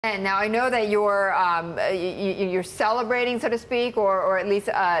And now I know that you're celebrating, so to speak, or at least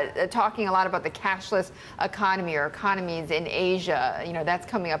talking a lot about the cashless economy or economies in Asia. You know, that's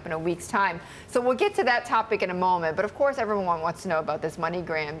coming up in a week's time. So we'll get to that topic in a moment. But of course, everyone wants to know about this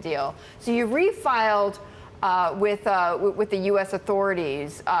MoneyGram deal. So you refiled with the U.S.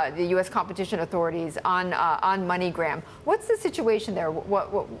 authorities, the U.S. competition authorities on MoneyGram. What's the situation there?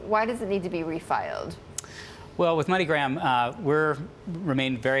 Why does it need to be refiled? Well, with MoneyGram, we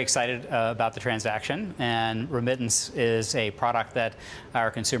remain very excited about the transaction, and remittance is a product that our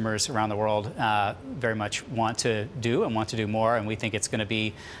consumers around the world very much want to do and want to do more, and we think it's going to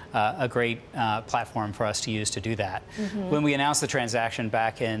be a great platform for us to use to do that. When we announced the transaction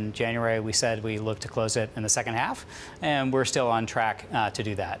back in January, we said we look to close it in the second half, and we're still on track to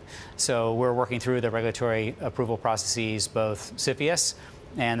do that. So we're working through the regulatory approval processes, both CFIUS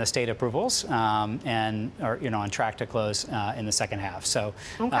and the state approvals, and are on track to close in the second half. So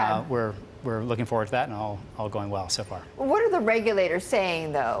we're looking forward to that, and all going well so far. What are the regulators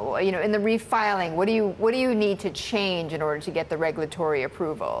saying, though? You know, in the refiling, what do you need to change in order to get the regulatory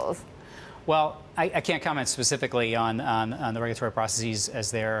approvals? Well, I can't comment specifically on the regulatory processes as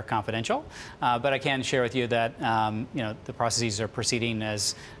they're confidential, but I can share with you that the processes are proceeding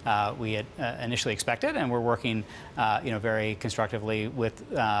as we had initially expected, and we're working very constructively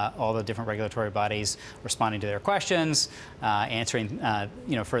with all the different regulatory bodies, responding to their questions, answering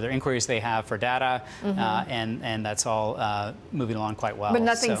further inquiries they have for data, and that's all moving along quite well. But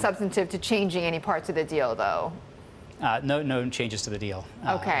nothing substantive to changing any parts of the deal, though. No changes to the deal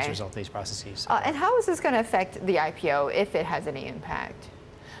as a result of these processes. And how is this going to affect the IPO, if it has any impact?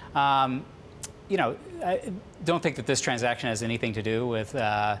 I don't think that this transaction has anything to do with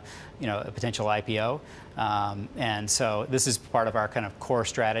a potential IPO. And so this is part of our kind of core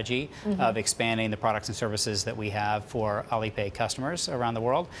strategy of expanding the products and services that we have for Alipay customers around the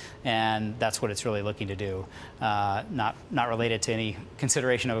world. And that's what it's really looking to do, not related to any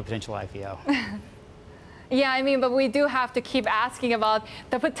consideration of a potential IPO. Yeah, I mean, but we do have to keep asking about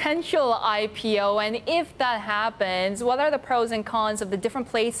the potential IPO. And if that happens, what are the pros and cons of the different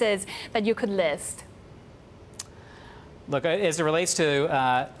places that you could list? Look, as it relates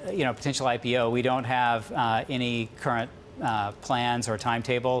to potential IPO, we don't have any current plans or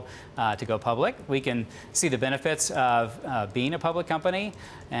timetable to go public. We can see the benefits of being a public company,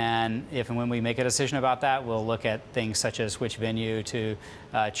 and if and when we make a decision about that, we'll look at things such as which venue to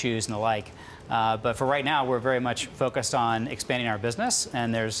choose and the like. But for right now, we're very much focused on expanding our business,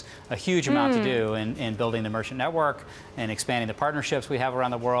 and there's a huge amount to do in building the merchant network and expanding the partnerships we have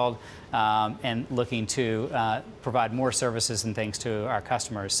around the world, and looking to provide more services and things to our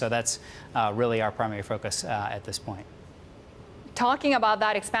customers. So that's really our primary focus at this point. Talking about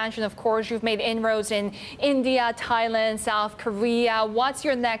that expansion, of course, you've made inroads in India, Thailand, South Korea. What's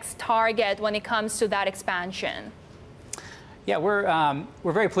your next target when it comes to that expansion? Yeah, we're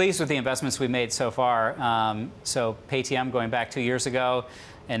very pleased with the investments we've made so far. So Paytm going back 2 years ago,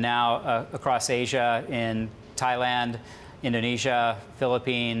 and now across Asia in Thailand, Indonesia,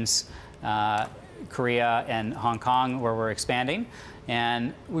 Philippines, Korea, and Hong Kong, where we're expanding.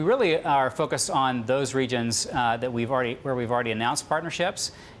 And we really are focused on those regions where we've already announced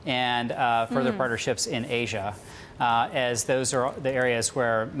partnerships, and further partnerships in Asia, as those are the areas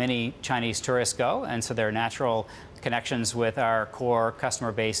where many Chinese tourists go, and so they're natural connections with our core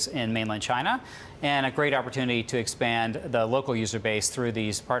customer base in mainland China, and a great opportunity to expand the local user base through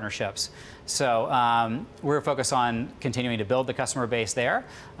these partnerships. So we're focused on continuing to build the customer base there,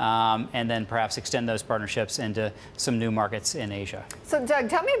 and then perhaps extend those partnerships into some new markets in Asia. So Doug,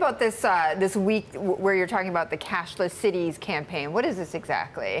 tell me about this this week where you're talking about the Cashless Cities campaign. What is this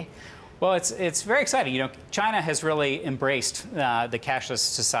exactly? Well, it's very exciting. You know, China has really embraced the cashless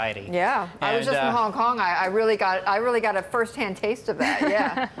society. Yeah, I was just in Hong Kong. I really got a first-hand taste of that.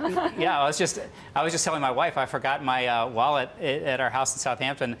 Yeah. Yeah, I was just telling my wife I forgot my wallet at our house in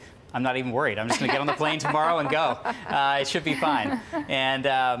Southampton. I'm not even worried. I'm just going to get on the plane tomorrow and go. It should be fine. And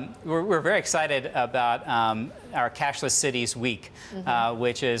we're very excited about our Cashless Cities Week,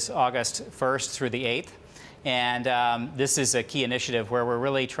 which is August 1st through the 8th. And this is a key initiative where we're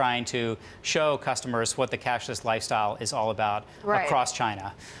really trying to show customers what the cashless lifestyle is all about across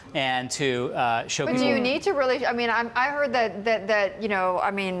China, and to show people. But do you need to really? I mean, I heard that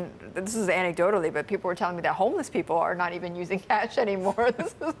I mean, this is anecdotally, but people were telling me that homeless people are not even using cash anymore.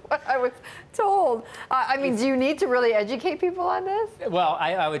 This is what I was told. I mean, do you need to really educate people on this? Well,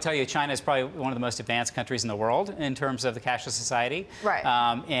 I would tell you, China is probably one of the most advanced countries in the world in terms of the cashless society. Right.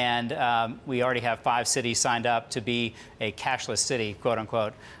 And we already have 5 cities signed signed up to be a cashless city, quote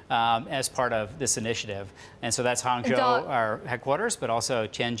unquote, as part of this initiative. And so that's Hangzhou, our headquarters, but also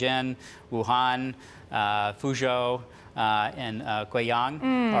Tianjin, Wuhan, Fuzhou, and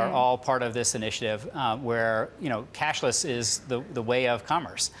Guiyang are all part of this initiative, where cashless is the way of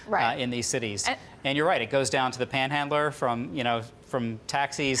commerce in these cities. And you're right; it goes down to the panhandler, from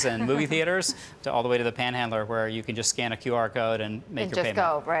taxis and movie theaters to all the way to the panhandler, where you can just scan a QR code and make your payment.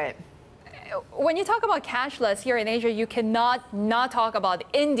 Just go, right. When you talk about cashless here in Asia, you cannot not talk about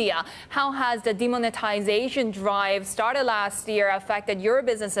India. How has the demonetization drive started last year affected your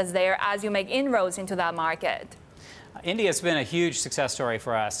businesses there as you make inroads into that market? India has been a huge success story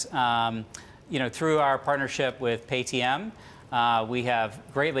for us. Through our partnership with Paytm, we have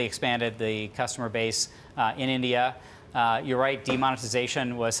greatly expanded the customer base in India. You're right,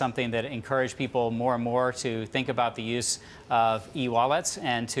 demonetization was something that encouraged people more and more to think about the use of e-wallets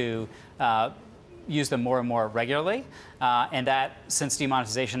and to use them more and more regularly. And that, since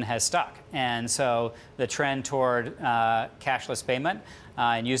demonetization, has stuck. And so the trend toward cashless payment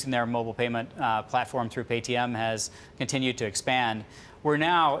and using their mobile payment platform through Paytm has continued to expand. We're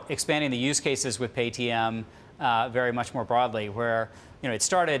now expanding the use cases with Paytm very much more broadly, where it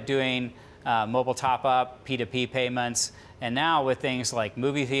started doing mobile top-up, P2P payments, and now with things like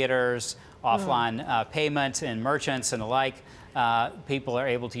movie theaters, offline payment, and merchants and the like, people are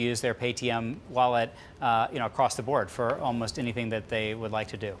able to use their Paytm wallet across the board for almost anything that they would like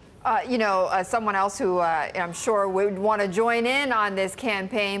to do. Someone else who I'm sure would want to join in on this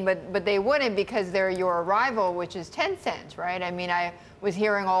campaign, but they wouldn't because they're your rival, which is Tencent, right? I mean, I was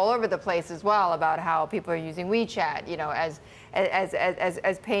hearing all over the place as well about how people are using WeChat,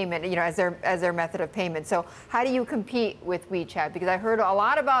 as payment, as their method of payment. So how do you compete with WeChat? Because I heard a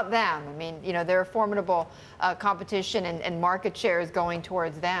lot about them. I mean, they're a formidable competition, and market share is going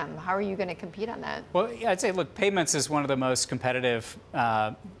towards them. How are you going to compete on that? Well, I'd say, look, payments is one of the most competitive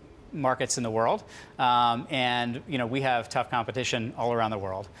markets in the world, and we have tough competition all around the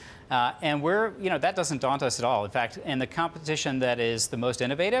world, and that doesn't daunt us at all. In fact, and the competition that is the most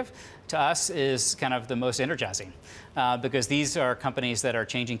innovative to us is kind of the most energizing, because these are companies that are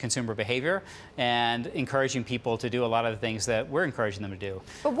changing consumer behavior and encouraging people to do a lot of the things that we're encouraging them to do.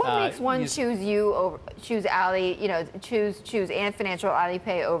 But what makes one choose Ant Financial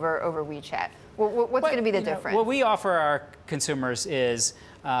Alipay over WeChat? What's going to be the difference? What we offer our consumers is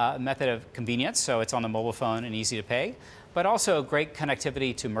a method of convenience, so it's on the mobile phone and easy to pay, but also great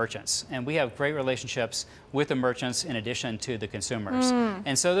connectivity to merchants. And we have great relationships with the merchants in addition to the consumers.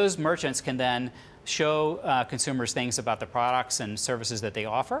 And so those merchants can then show consumers things about the products and services that they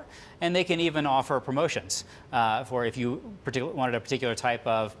offer, and they can even offer promotions. For if you wanted a particular type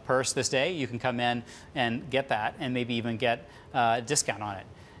of purse this day, you can come in and get that, and maybe even get a discount on it.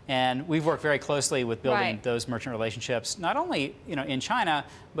 And we've worked very closely with building those merchant relationships, not only in China,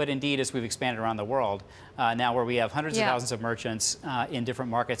 but indeed as we've expanded around the world. Now, where we have hundreds of thousands of merchants in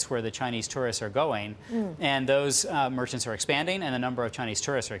different markets where the Chinese tourists are going, and those merchants are expanding, and the number of Chinese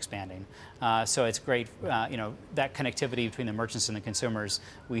tourists are expanding. So it's great, that connectivity between the merchants and the consumers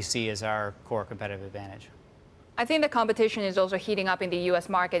we see as our core competitive advantage. I think the competition is also heating up in the U.S.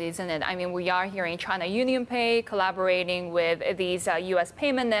 market, isn't it? I mean, we are hearing China UnionPay collaborating with these U.S.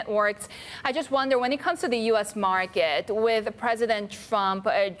 payment networks. I just wonder, when it comes to the U.S. market, with President Trump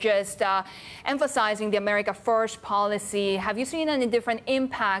just emphasizing the America First policy, have you seen any different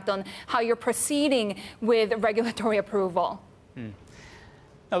impact on how you're proceeding with regulatory approval?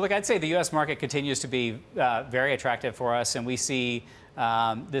 No, look, I'd say the U.S. market continues to be very attractive for us, and we see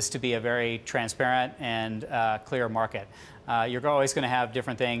this to be a very transparent and clear market. You're always going to have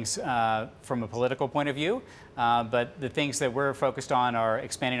different things from a political point of view, but the things that we're focused on are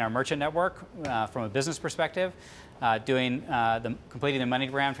expanding our merchant network from a business perspective, completing the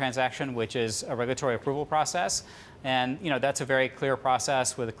MoneyGram transaction, which is a regulatory approval process, and that's a very clear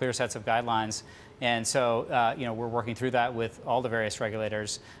process with clear sets of guidelines. And so we're working through that with all the various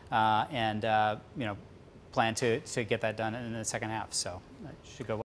regulators, and plan to get that done in the second half. So it should go well.